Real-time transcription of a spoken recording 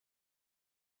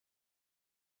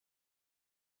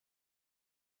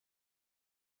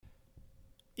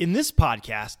In this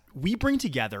podcast, we bring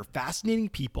together fascinating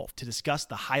people to discuss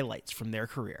the highlights from their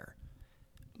career.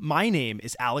 My name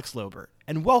is Alex Lobert,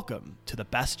 and welcome to the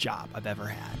best job I've ever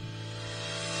had.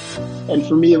 And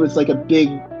for me, it was like a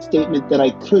big statement that I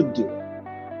could do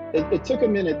it. It took a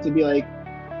minute to be like,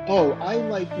 oh, I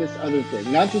like this other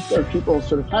thing. Not just are people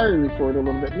sort of hiring me for it a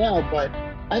little bit now, but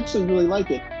I actually really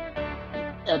like it.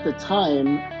 At the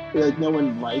time, like no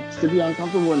one likes to be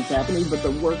uncomfortable when it's happening, but the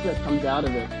work that comes out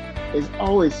of it is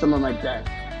always some of my best.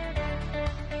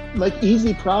 Like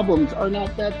easy problems are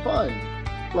not that fun.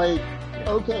 Like,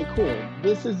 okay, cool.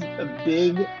 This is a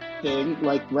big thing.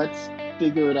 Like, let's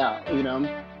figure it out, you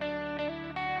know?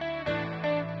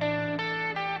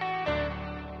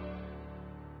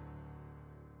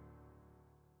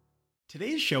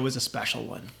 Today's show is a special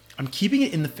one. I'm keeping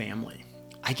it in the family.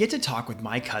 I get to talk with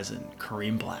my cousin,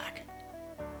 Kareem Black.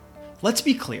 Let's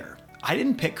be clear, I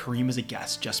didn't pick Kareem as a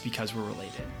guest just because we're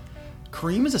related.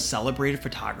 Kareem is a celebrated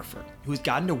photographer who has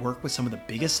gotten to work with some of the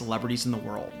biggest celebrities in the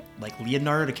world, like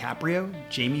Leonardo DiCaprio,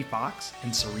 Jamie Foxx,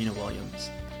 and Serena Williams.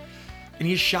 And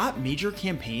he has shot major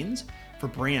campaigns for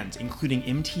brands including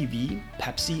MTV,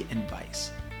 Pepsi, and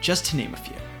Vice, just to name a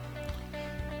few.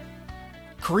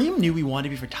 Kareem knew he wanted to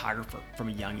be a photographer from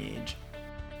a young age.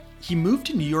 He moved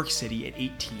to New York City at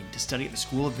 18 to study at the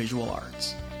School of Visual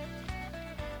Arts.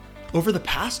 Over the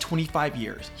past 25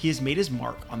 years, he has made his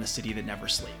mark on the city that never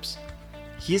sleeps.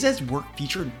 He has had his work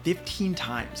featured 15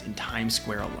 times in Times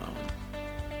Square alone.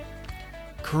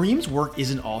 Kareem's work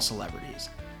isn't all celebrities.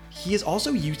 He has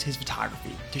also used his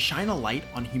photography to shine a light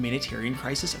on humanitarian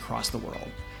crisis across the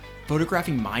world,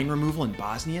 photographing mine removal in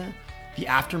Bosnia, the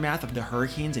aftermath of the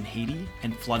hurricanes in Haiti,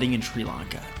 and flooding in Sri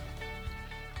Lanka.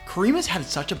 Kareem has had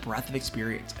such a breadth of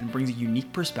experience and brings a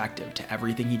unique perspective to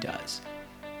everything he does.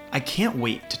 I can't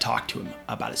wait to talk to him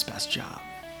about his best job.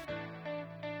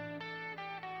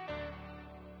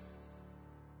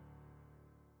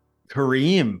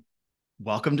 Kareem,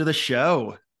 welcome to the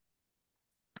show.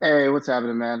 Hey, what's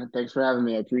happening, man? Thanks for having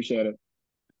me. I appreciate it.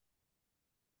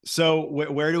 So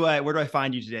where do I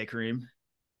find you today, Kareem?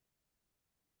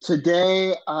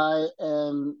 Today, I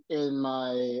am in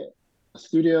my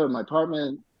studio, in my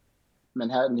apartment,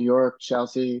 Manhattan, New York,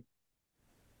 Chelsea.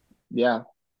 Yeah,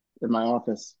 in my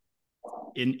office.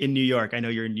 In New York. I know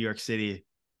you're in New York City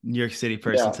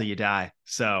person Yeah, until you die.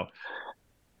 So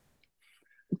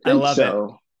I think love it.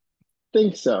 so.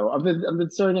 Think so. I've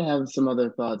been starting to have some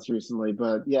other thoughts recently,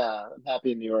 but yeah, I'm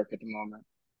happy in New York at the moment.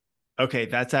 Okay,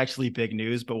 that's actually big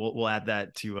news, but we'll add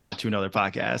that to another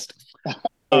podcast.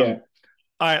 Yeah,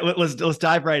 All right, let's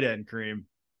dive right in, Kareem.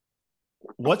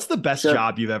 What's the best sure.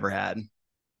 job you've ever had?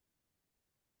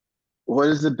 What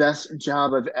is the best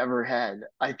job I've ever had?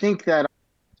 I think that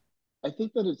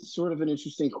it's sort of an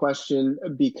interesting question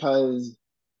because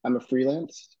I'm a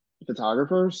freelance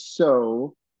photographer.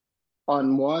 So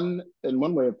in one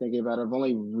way of thinking about it, I've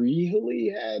only really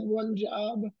had one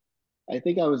job. I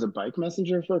think I was a bike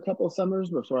messenger for a couple of summers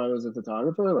before I was a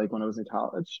photographer, like when I was in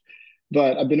college.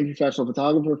 But I've been a professional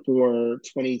photographer for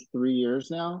 23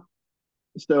 years now.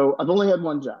 So I've only had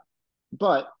one job.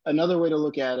 But another way to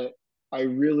look at it, I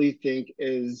really think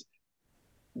is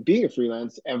being a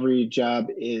freelance, every job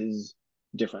is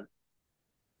different.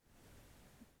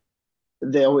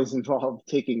 They always involve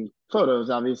taking photos,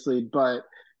 obviously, but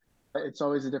it's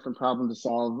always a different problem to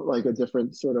solve, like a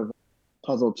different sort of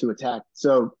puzzle to attack.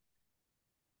 So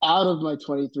out of my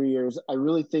 23 years, I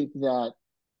really think that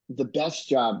the best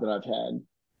job that I've had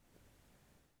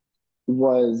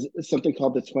was something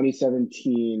called the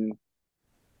 2017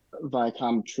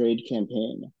 Viacom trade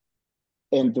campaign.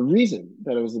 And the reason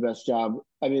that it was the best job,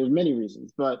 I mean, there's many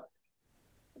reasons, but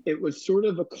it was sort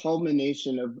of a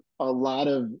culmination of a lot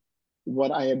of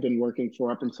what I had been working for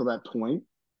up until that point.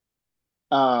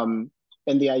 Um,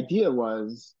 and the idea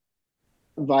was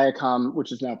Viacom,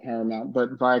 which is now Paramount,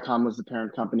 but Viacom was the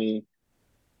parent company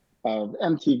of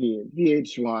MTV,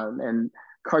 VH1, and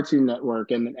Cartoon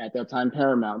Network, and at that time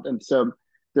Paramount. And so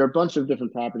there are a bunch of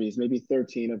different properties, maybe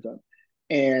 13 of them.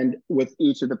 And with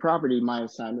each of the property, my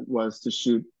assignment was to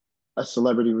shoot a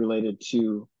celebrity related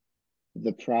to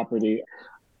the property.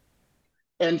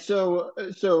 And so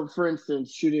for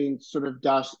instance, shooting sort of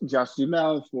Josh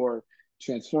Duhamel for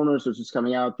Transformers, which was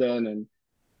coming out then, and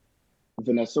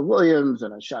Vanessa Williams,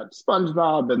 and I shot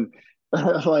SpongeBob,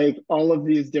 and like all of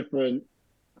these different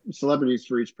celebrities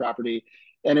for each property.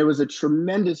 And it was a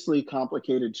tremendously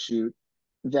complicated shoot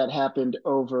that happened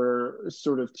over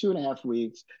sort of 2.5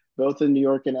 weeks, both in New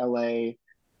York and LA.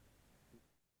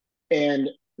 And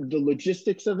the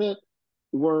logistics of it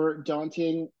were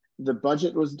daunting. The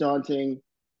budget was daunting,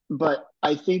 but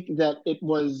I think that it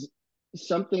was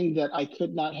something that I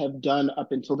could not have done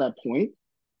up until that point.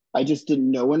 I just didn't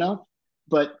know enough.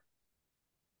 But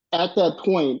at that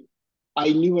point,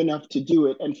 I knew enough to do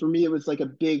it. And for me, it was like a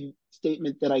big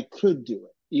statement that I could do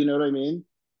it. You know what I mean?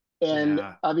 And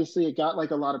Yeah. obviously it got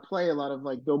like a lot of play, a lot of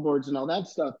like billboards and all that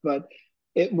stuff. But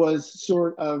it was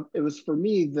for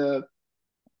me,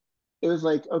 it was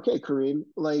like, okay, Kareem,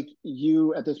 like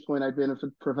you at this point, I've been a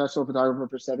professional photographer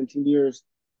for 17 years.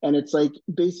 And it's like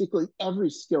basically every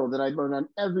skill that I learned on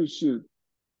every shoot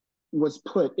was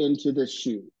put into this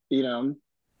shoot,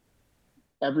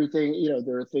 everything,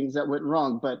 there are things that went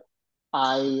wrong, but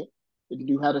I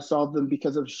knew how to solve them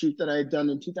because of a shoot that I had done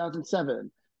in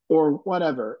 2007 or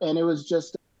whatever. And it was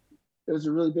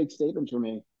a really big statement for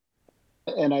me.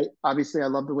 And I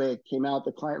love the way it came out.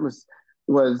 The client was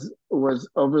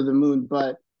over the moon,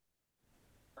 but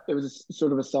it was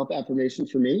sort of a self affirmation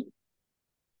for me.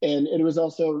 And it was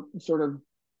also sort of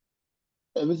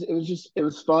it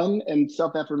was fun and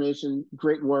self affirmation,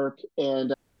 great work,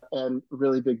 and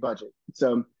really big budget.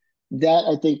 So that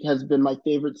I think has been my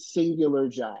favorite singular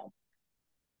job.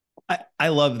 I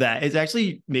love that. It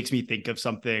actually makes me think of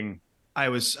something I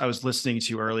was listening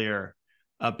to earlier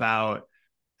about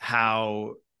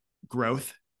how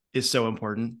growth is so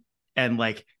important and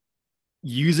like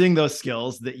using those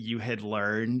skills that you had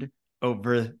learned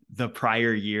over the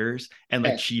prior years and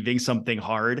like Yes. achieving something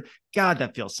hard. God,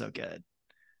 that feels so good.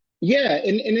 Yeah,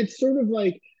 and it's sort of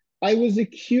like I was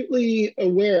acutely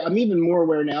aware, I'm even more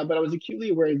aware now, but I was acutely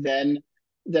aware then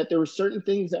that there were certain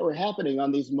things that were happening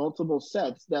on these multiple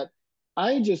sets that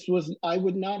I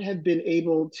would not have been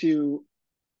able to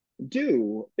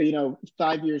do,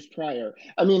 5 years prior.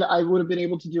 I mean, I would have been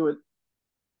able to do it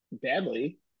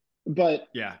badly, but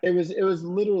Yeah. it was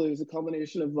a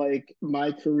culmination of like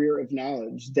my career of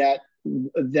knowledge, that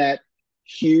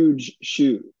huge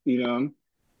shoot,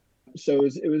 So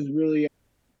it was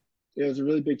a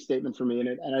really big statement for me,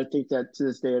 and I think that to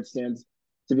this day it stands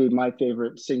to be my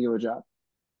favorite singular job.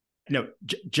 No,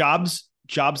 jobs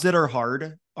that are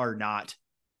hard are not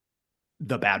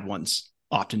the bad ones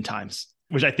oftentimes,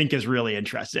 which I think is really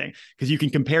interesting because you can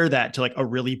compare that to like a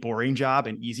really boring job,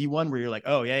 an easy one where you're like,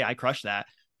 oh yeah, I crushed that,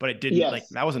 but it didn't like Yes.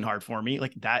 that wasn't hard for me.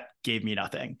 Like that gave me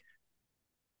nothing.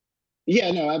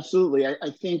 Yeah, no, absolutely. I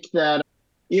think that,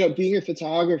 being a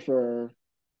photographer,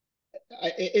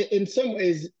 in some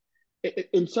ways,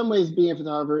 being a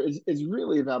photographer is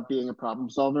really about being a problem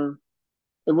solver,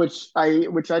 which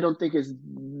I don't think is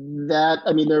that.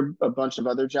 I mean, there are a bunch of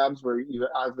other jobs where you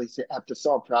obviously have to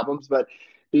solve problems, but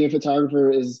being a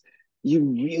photographer is you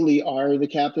really are the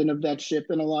captain of that ship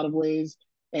in a lot of ways.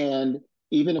 And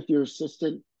even if your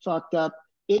assistant fucked up,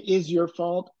 it is your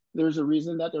fault. There's a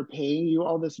reason that they're paying you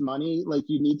all this money. Like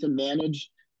you need to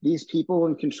manage these people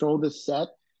and control this set.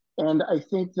 And I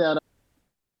think that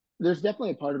there's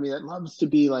definitely a part of me that loves to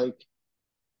be like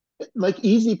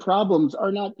easy problems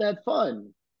are not that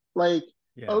fun. Like,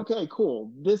 Yeah. okay,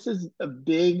 cool. This is a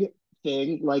big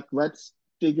thing. Like, let's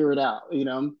figure it out,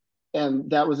 And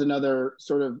that was another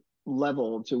sort of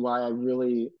level to why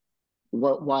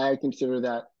I consider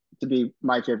that to be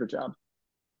my favorite job.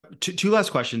 Two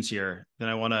last questions here. Then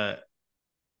I want to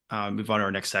move on to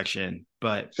our next section.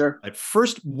 But Sure. at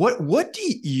first, what do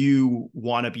you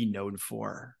want to be known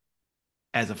for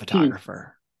as a Hmm.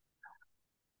 photographer?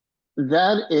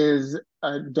 That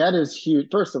is huge.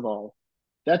 First of all,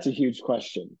 that's a huge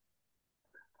question.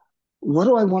 What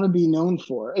do I want to be known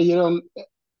for?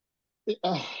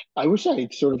 Uh, I wish I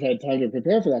sort of had time to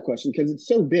prepare for that question because it's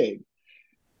so big.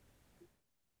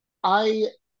 I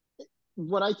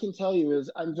what I can tell you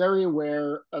is I'm very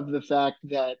aware of the fact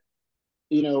that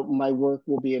my work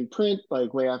will be in print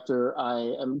like way after I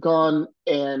am gone,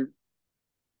 and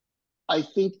I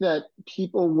think that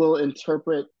people will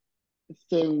interpret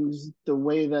things the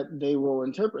way that they will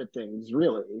interpret things,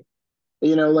 really.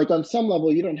 Like on some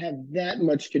level you don't have that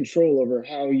much control over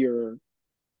how you're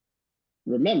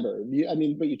remembered. I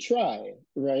mean, but you try,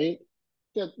 right?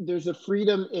 That there's a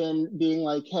freedom in being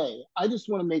like, hey, I just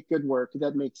want to make good work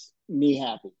that makes me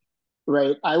happy,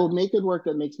 right? I will make good work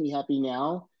that makes me happy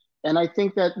now. And I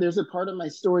think that there's a part of my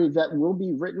story that will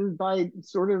be written by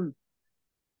sort of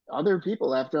other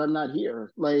people after I'm not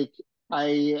here. Like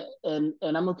and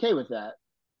I'm okay with that.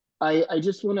 I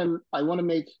just want to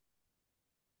make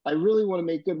I really want to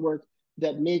make good work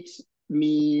that makes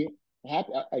me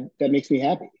that makes me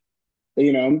happy,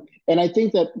 And I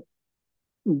think that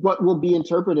what will be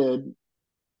interpreted,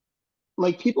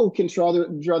 like people can draw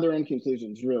their own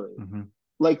conclusions, really. Mm-hmm.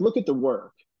 Like look at the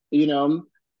work, you know,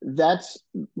 that's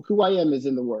who I am is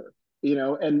in the work,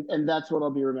 and that's what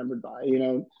I'll be remembered by,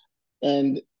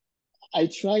 And I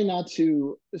try not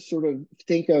to sort of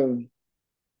think of.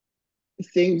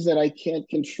 things that I can't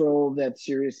control that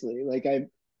seriously. Like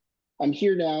I'm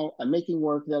here now, I'm making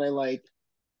work that I like.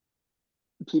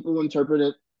 People interpret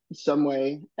it some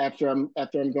way after I'm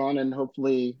gone, and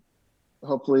hopefully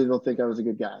they'll think I was a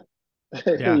good guy.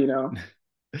 Yeah. you know?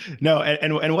 No,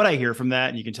 and what I hear from that,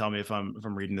 and you can tell me if I'm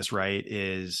reading this right,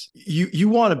 is you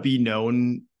want to be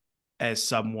known as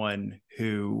someone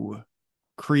who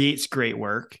creates great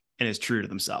work and is true to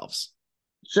themselves.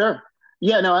 Sure.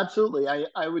 Yeah, no, absolutely.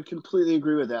 I would completely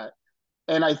agree with that.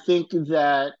 And I think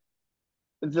that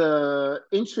the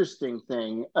interesting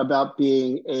thing about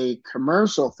being a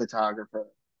commercial photographer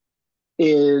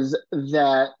is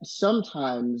that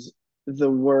sometimes the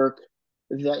work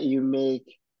that you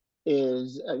make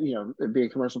is, being a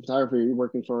commercial photographer, you're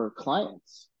working for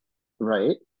clients,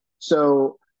 right?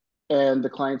 So, and the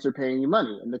clients are paying you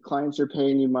money, and the clients are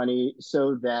paying you money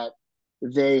so that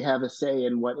they have a say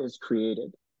in what is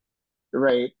created,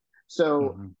 right?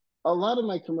 So, Mhm. a lot of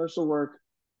my commercial work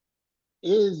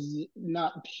is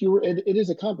not pure. It is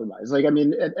a compromise. Like, I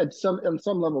mean, at some on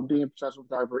some level, being a professional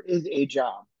photographer is a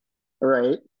job,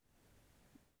 right?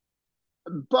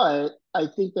 But I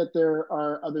think that there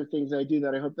are other things I do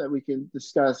that I hope that we can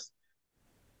discuss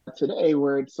today,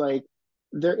 where it's like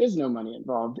there is no money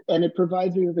involved, and it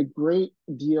provides me with a great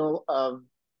deal of.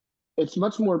 It's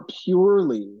much more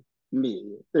purely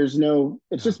me. There's no.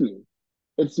 It's Yeah. just me.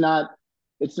 It's not.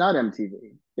 It's not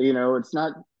MTV. It's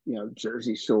not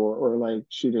Jersey Shore or like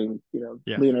shooting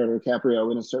Yeah. Leonardo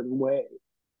DiCaprio in a certain way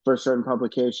for a certain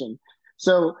publication.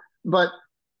 So, but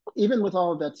even with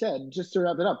all of that said, just to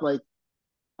wrap it up, like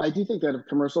I do think that a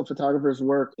commercial photographer's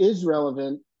work is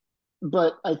relevant,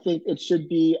 but I think it should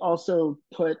be also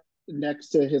put next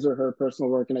to his or her personal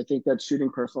work. And I think that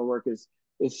shooting personal work is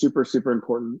super, super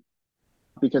important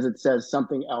because it says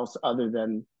something else other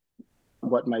than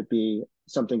what might be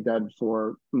something done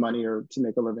for money or to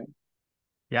make a living.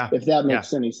 Yeah. If that Yeah.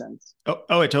 makes any sense.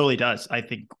 Oh, it totally does. I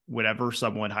think whenever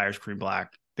someone hires Kareem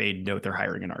Black, they know they're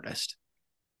hiring an artist.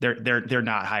 They're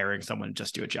not hiring someone to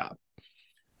just do a job.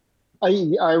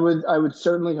 I would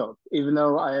certainly hope, even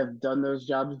though I have done those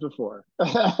jobs before,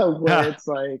 where it's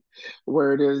like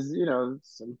where it is,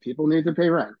 some people need to pay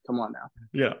rent. Come on now.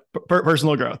 Yeah,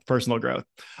 personal growth, personal growth.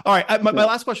 All right, my Yeah.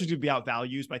 last question is going to be about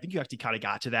values, but I think you actually kind of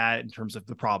got to that in terms of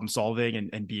the problem solving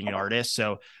and being an artist.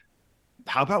 So,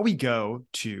 how about we go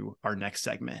to our next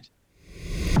segment,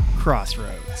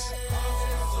 Crossroads.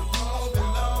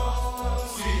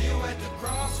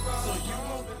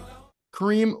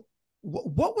 Kareem,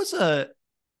 what was a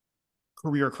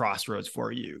career crossroads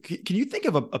for you? Can you think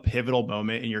of a pivotal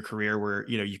moment in your career where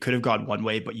you could have gone one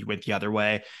way but you went the other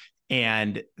way,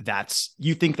 and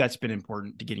you think that's been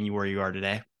important to getting you where you are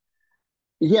today?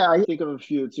 Yeah, I think of a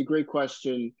few. It's a great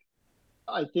question.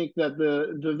 I think that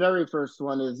the very first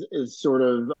one is sort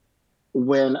of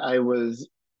when I was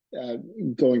uh,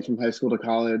 going from high school to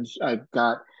college. I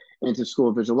got into School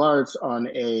of Visual Arts on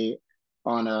a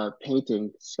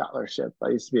painting scholarship. I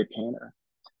used to be a painter,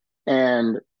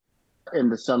 and in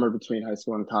the summer between high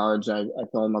school and college, I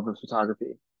fell in love with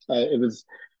photography. It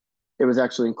was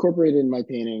actually incorporated in my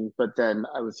painting, but then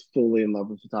I was fully in love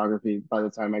with photography by the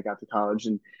time I got to college,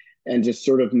 and just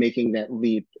sort of making that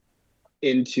leap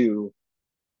into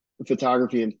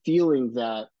photography and feeling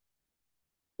that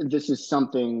this is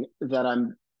something that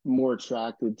I'm more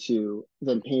attracted to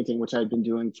than painting, which I'd been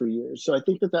doing for years. So I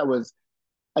think that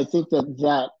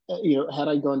had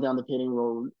I gone down the painting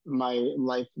road, my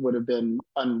life would have been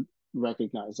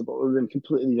unrecognizable. It would have been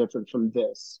completely different from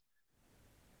this.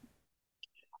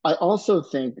 I also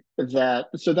think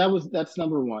that's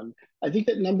number one. I think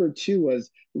that number two was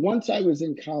once I was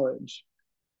in college,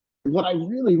 what I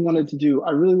really wanted to do,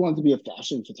 I really wanted to be a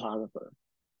fashion photographer.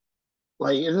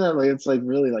 Like, isn't that like it's like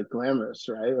really like glamorous,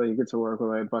 right? Like you get to work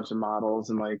with like a bunch of models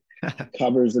and like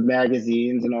covers of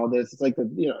magazines and all this. It's like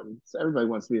everybody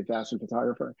wants to be a fashion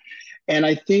photographer. And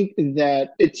I think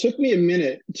that it took me a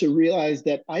minute to realize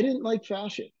that I didn't like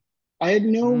fashion.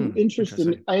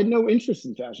 Interesting. I had no interest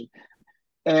in fashion.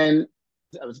 And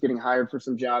I was getting hired for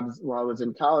some jobs while I was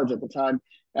in college at the time.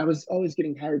 I was always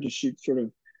getting hired to shoot sort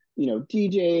of,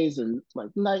 DJs and like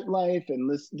nightlife and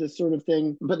this sort of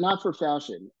thing, but not for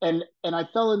fashion. And I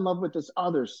fell in love with this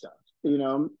other stuff, you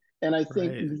know. And I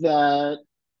think Right. that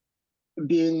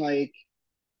being like,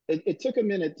 it took a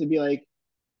minute to be like,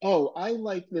 oh, I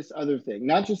like this other thing.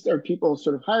 Not just are people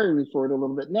sort of hiring me for it a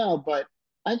little bit now, but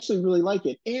I actually really like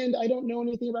it. And I don't know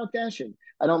anything about fashion.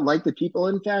 I don't like the people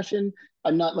in fashion.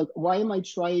 I'm not like, why am I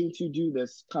trying to do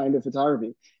this kind of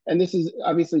photography? And this is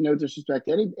obviously no disrespect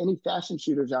to any fashion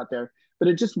shooters out there, but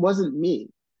it just wasn't me.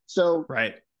 So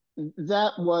Right.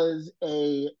 that was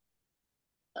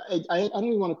I don't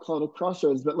even want to call it a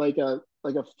crossroads, but like a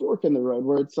fork in the road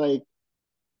where it's like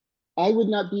I would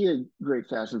not be a great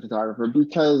fashion photographer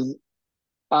because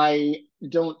I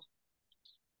don't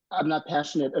I'm not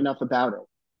passionate enough about it.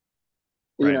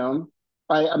 You Right. know,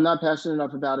 I'm not passionate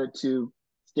enough about it to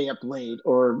stay up late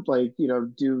or like,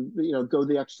 go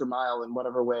the extra mile in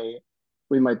whatever way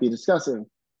we might be discussing.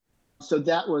 So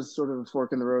that was sort of a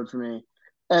fork in the road for me.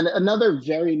 And another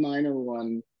very minor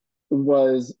one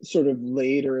was sort of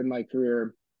later in my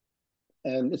career.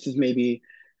 And this is maybe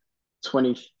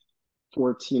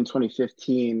 2014,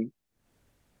 2015.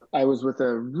 I was with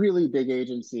a really big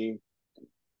agency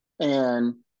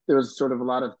and there was sort of a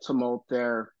lot of tumult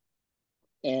there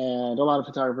and a lot of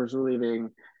photographers were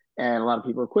leaving and a lot of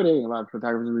people were quitting, a lot of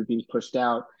photographers were being pushed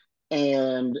out.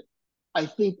 And I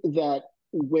think that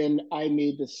when I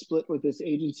made the split with this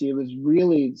agency, it was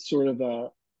really sort of a,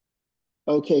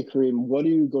 okay, Kareem, what are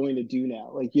you going to do now?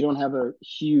 Like, you don't have a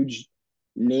huge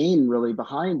name really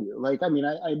behind you. Like, I mean,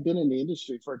 I've been in the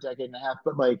industry for a decade and a half,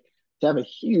 but like to have a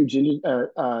huge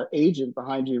agent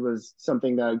behind you was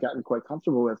something that I'd gotten quite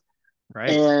comfortable with. Right.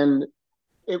 And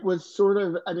it was sort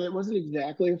of, I mean, it wasn't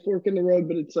exactly a fork in the road,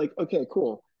 but it's like, okay,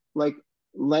 cool. Like,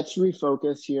 let's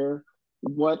refocus here.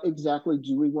 What exactly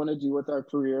do we want to do with our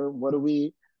career?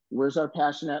 Where's our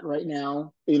passion at right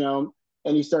now?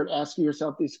 And you start asking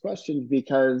yourself these questions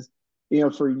because,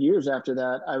 for years after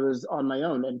that, I was on my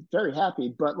own and very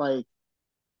happy, but like,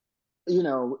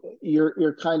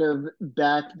 you're kind of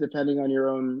back depending on your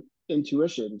own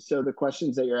intuition. So the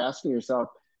questions that you're asking yourself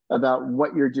about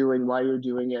what you're doing, why you're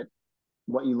doing it,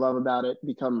 what you love about it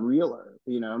become realer.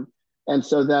 And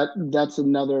so that's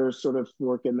another sort of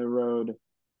fork in the road.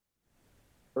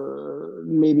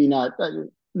 Maybe not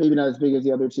as big as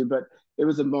the other two, but it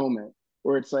was a moment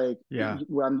where it's like, Yeah.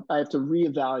 well, I have to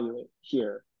reevaluate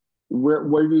here.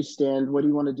 Where do you stand? What do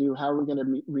you want to do? How are we going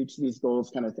to reach these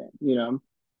goals, kind of thing.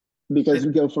 Because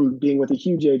you go from being with a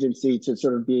huge agency to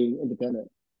sort of being independent.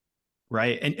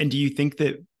 Right. And do you think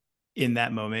that in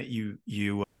that moment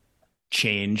you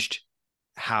changed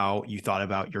how you thought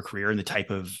about your career and the type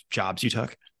of jobs you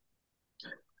took?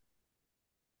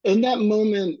 In that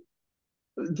moment,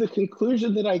 the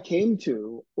conclusion that I came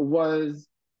to was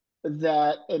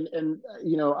that,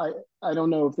 I don't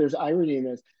know if there's irony in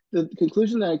this. The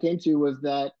conclusion that I came to was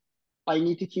that I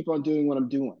need to keep on doing what I'm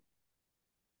doing.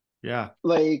 Yeah.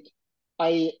 Like,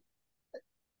 I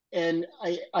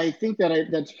I think that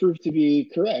that's proved to be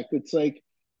correct. It's like,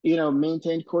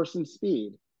 maintain course and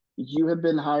speed. You have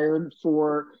been hired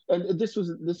for, and this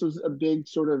was a big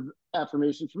sort of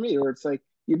affirmation for me, where it's like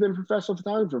you've been a professional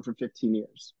photographer for 15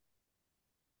 years.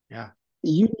 Yeah.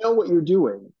 You know what you're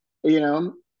doing, you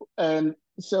know, and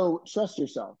so trust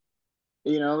yourself.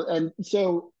 And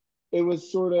so it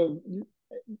was sort of,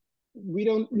 we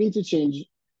don't need to change.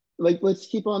 Like, let's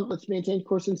maintain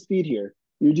course and speed here.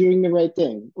 You're doing the right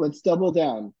thing. Let's double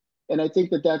down. And I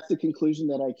think that that's the conclusion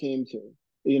that I came to,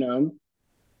 you know.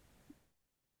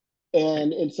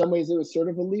 And in some ways, it was sort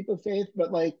of a leap of faith,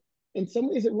 but like in some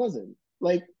ways, it wasn't.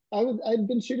 Like, I'd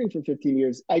been shooting for 15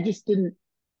 years. I just didn't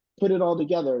put it all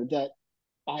together that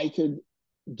I could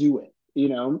do it.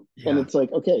 And Yeah. it's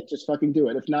like, okay, just fucking do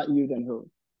it. If not you, then who?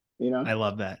 You know? I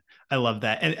love that. I love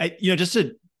that. And just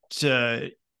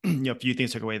to a few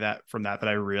things took away that from that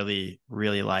I really,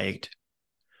 really liked.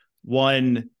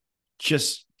 One,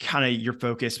 just kind of your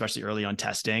focus, especially early on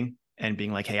testing and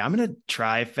being like, hey, I'm gonna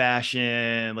try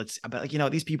fashion. But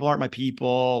like, these people aren't my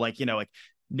people. Like,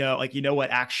 no, like,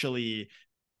 what, actually,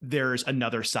 there's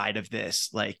another side of this,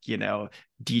 like,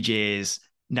 DJs,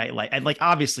 nightlife, and like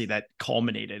obviously that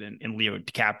culminated in Leo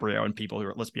DiCaprio and people who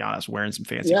are, let's be honest, wearing some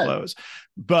fancy Yeah, clothes.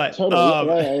 But totally.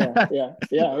 Yeah, yeah, yeah, yeah,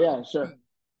 yeah, yeah. Sure.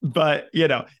 but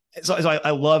so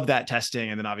I love that testing,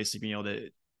 and then obviously being able to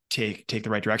take the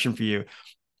right direction for you.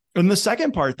 And the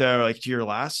second part, though, like to your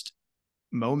last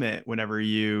moment, whenever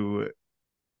you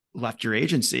left your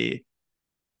agency,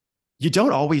 you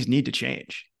don't always need to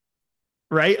change,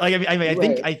 right? Like, I mean,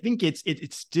 Right. I think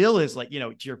it still is, like,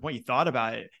 to your point, you thought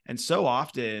about it, and so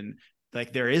often,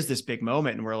 like, there is this big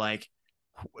moment, and we're like,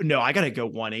 no, I got to go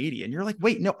 180, and you're like,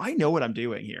 wait, no, I know what I'm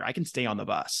doing here. I can stay on the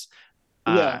bus.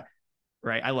 Uh, Yeah.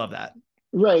 right. I love that.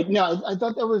 Right. No, I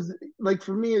thought that was like,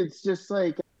 for me, it's just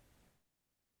like,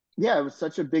 yeah, it was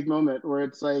such a big moment where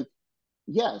it's like,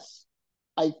 yes,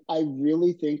 I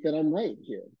really think that I'm right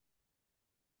here,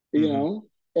 you Mm-hmm. know?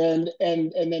 And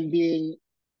then being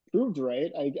proved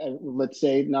right. Let's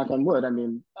say, knock on wood. I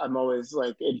mean, I'm always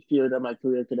like in fear that my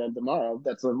career could end tomorrow.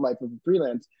 That's the life of a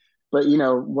freelance. But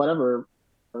whatever,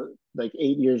 like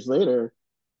 8 years later,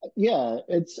 yeah,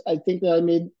 I think that I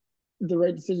made the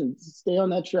right decision. Stay on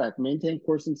that track, maintain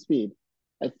course and speed.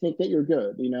 I think that you're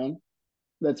good, you know?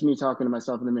 That's me talking to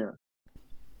myself in the mirror.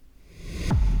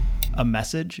 A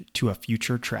message to a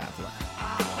future traveler.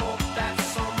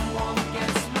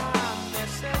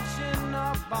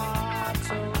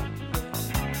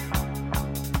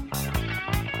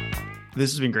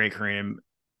 This has been great, Kareem.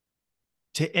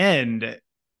 To end,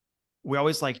 we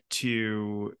always like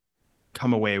to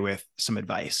come away with some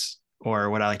advice, or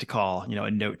what I like to call,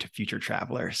 a note to future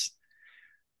travelers.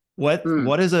 What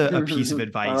is a piece of I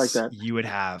like advice that. you would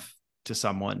have to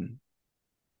someone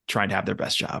trying to have their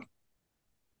best job?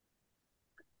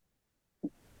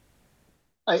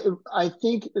 I I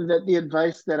think that the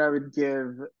advice that I would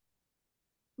give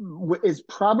is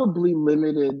probably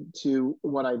limited to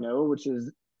what I know, which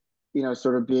is,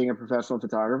 sort of being a professional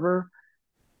photographer.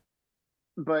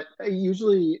 But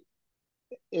usually,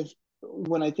 if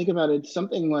when I think about it,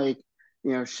 something like,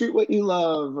 shoot what you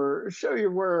love or show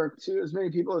your work to as many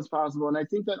people as possible. And I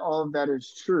think that all of that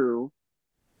is true.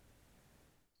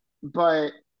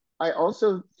 But I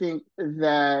also think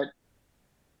that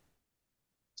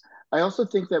I also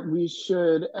think that we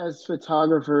should, as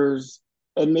photographers,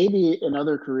 and maybe in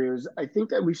other careers, I think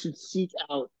that we should seek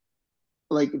out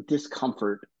like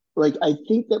discomfort. Like I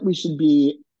think that we should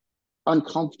be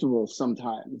uncomfortable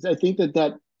sometimes. I think that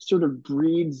that sort of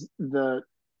breeds the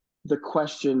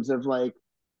questions of like,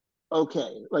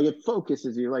 okay, like it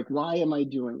focuses you. Like, why am I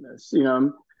doing this?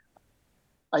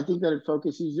 I think that it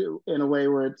focuses you in a way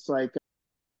where it's like,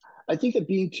 I think that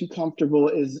being too comfortable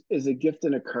is a gift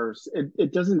and a curse.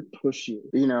 It doesn't push you,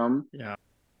 you know. Yeah.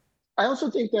 I also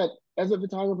think that as a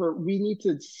photographer, we need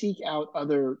to seek out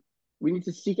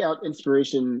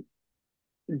inspiration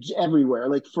everywhere.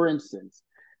 Like for instance,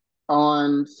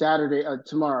 on Saturday,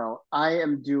 tomorrow, I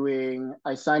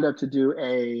signed up to do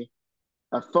a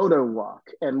photo walk.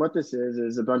 And what this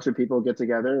is a bunch of people get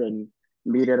together and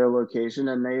meet at a location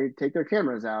and they take their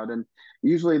cameras out. And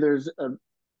usually there's a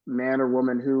man or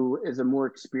woman who is a more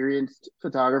experienced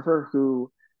photographer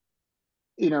who,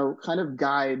 kind of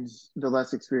guides the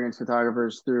less experienced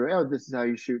photographers through, oh, this is how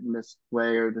you shoot in this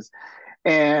way or this.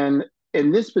 And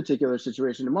in this particular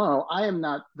situation tomorrow, I am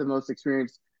not the most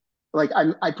experienced.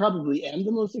 I probably am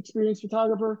the most experienced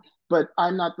photographer, but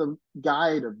I'm not the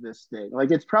guide of this thing.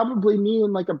 Like it's probably me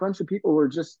and like a bunch of people who are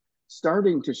just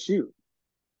starting to shoot,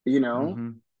 you know? Mm-hmm.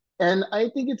 And I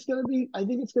think it's gonna be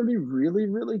really,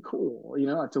 really cool.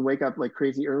 I have to wake up like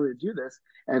crazy early to do this.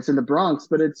 And it's in the Bronx,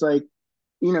 but it's like,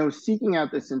 seeking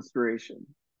out this inspiration.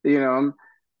 You know,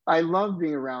 I love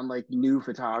being around like new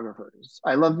photographers.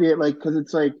 I love being like because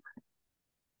it's like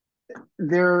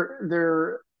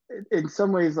they're in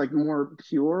some ways like more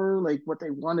pure, like what they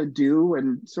want to do,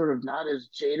 and sort of not as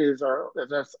jaded as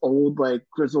us old like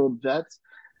grizzled vets.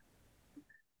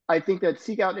 I think that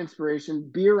seek out inspiration,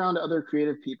 be around other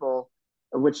creative people,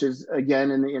 which is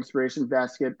again in the inspiration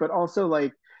basket, but also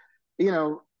like you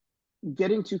know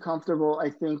getting too comfortable. I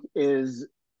think is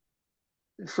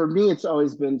for me, it's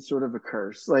always been sort of a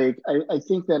curse. Like I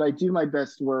think that I do my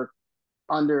best work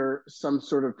under some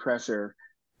sort of pressure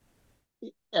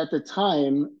at the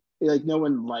time. Like no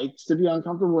one likes to be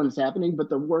uncomfortable when it's happening, but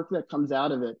the work that comes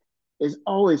out of it is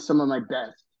always some of my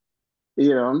best.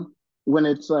 You know, when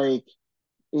it's like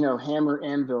hammer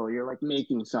anvil, you're like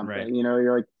making Right. something.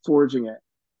 You're like forging it.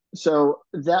 So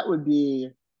that would be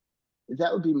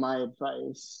my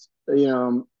advice.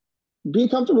 Be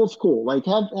comfortable is cool. Like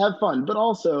have fun, but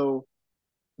also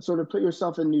sort of put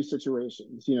yourself in new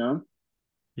situations.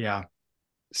 Yeah.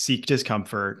 Seek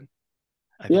discomfort.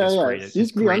 I think Yeah, is yeah. great. It's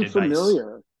Seek the great advice.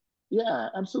 unfamiliar. Yeah,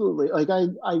 absolutely. Like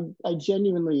I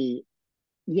genuinely,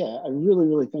 yeah, I really,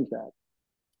 really think that.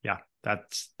 Yeah.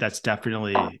 That's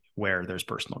definitely where there's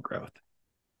personal growth.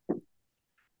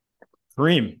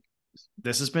 Kareem,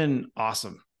 this has been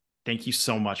awesome. Thank you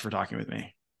so much for talking with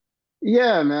me.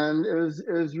 Yeah, man. It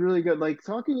was really good. Like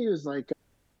talking to you is like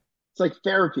it's like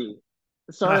therapy.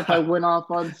 Sorry if I went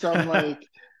off on some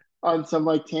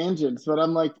tangents, but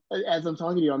I'm like as I'm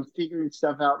talking to you, I'm figuring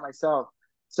stuff out myself.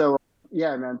 So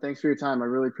yeah, man, thanks for your time. I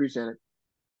really appreciate it.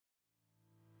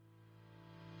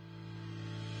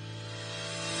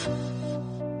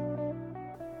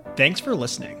 Thanks for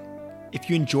listening. If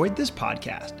you enjoyed this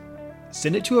podcast,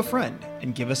 send it to a friend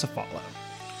and give us a follow.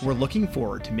 We're looking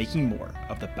forward to making more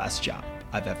of the best job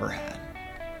I've ever had.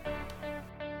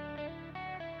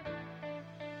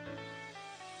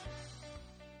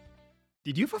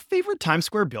 Did you have a favorite Times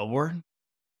Square billboard?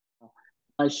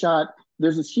 I shot.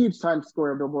 There's this huge Times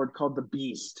Square billboard called The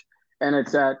Beast, and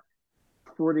it's at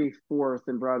 44th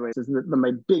and Broadway. This is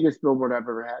my biggest billboard I've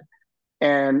ever had.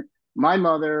 And my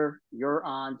mother, your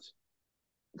aunt,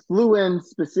 flew in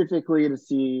specifically to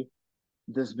see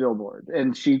this billboard.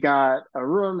 And she got a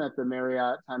room at the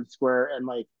Marriott Times Square, and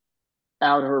like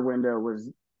out her window was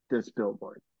this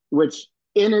billboard, which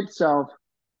in itself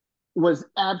was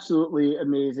absolutely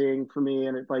amazing for me.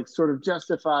 And it like sort of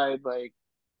justified like,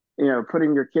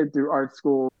 putting your kid through art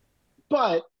school.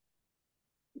 But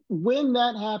when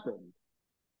that happened,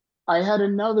 I had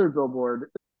another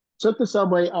billboard, took the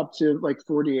subway up to like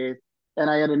 48th, and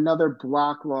I had another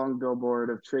block long billboard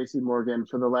of Tracy Morgan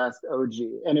for the last OG.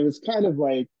 And it was kind of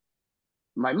like,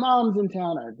 my mom's in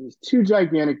town. I have these two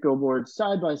gigantic billboards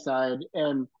side by side.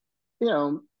 And, you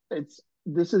know,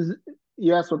 this is,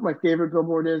 you asked what my favorite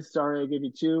billboard is. Sorry, I gave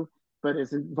you two, but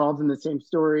it's involved in the same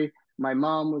story. My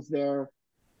mom was there.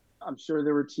 I'm sure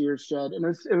there were tears shed, and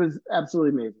it was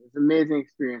absolutely amazing. It's an amazing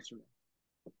experience for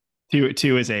me.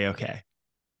 Two is a-okay.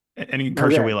 And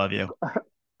Kershaw, Okay. we love you.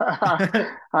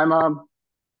 Hi, mom.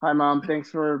 Hi, mom.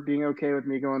 Thanks for being okay with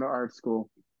me going to art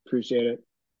school. Appreciate it.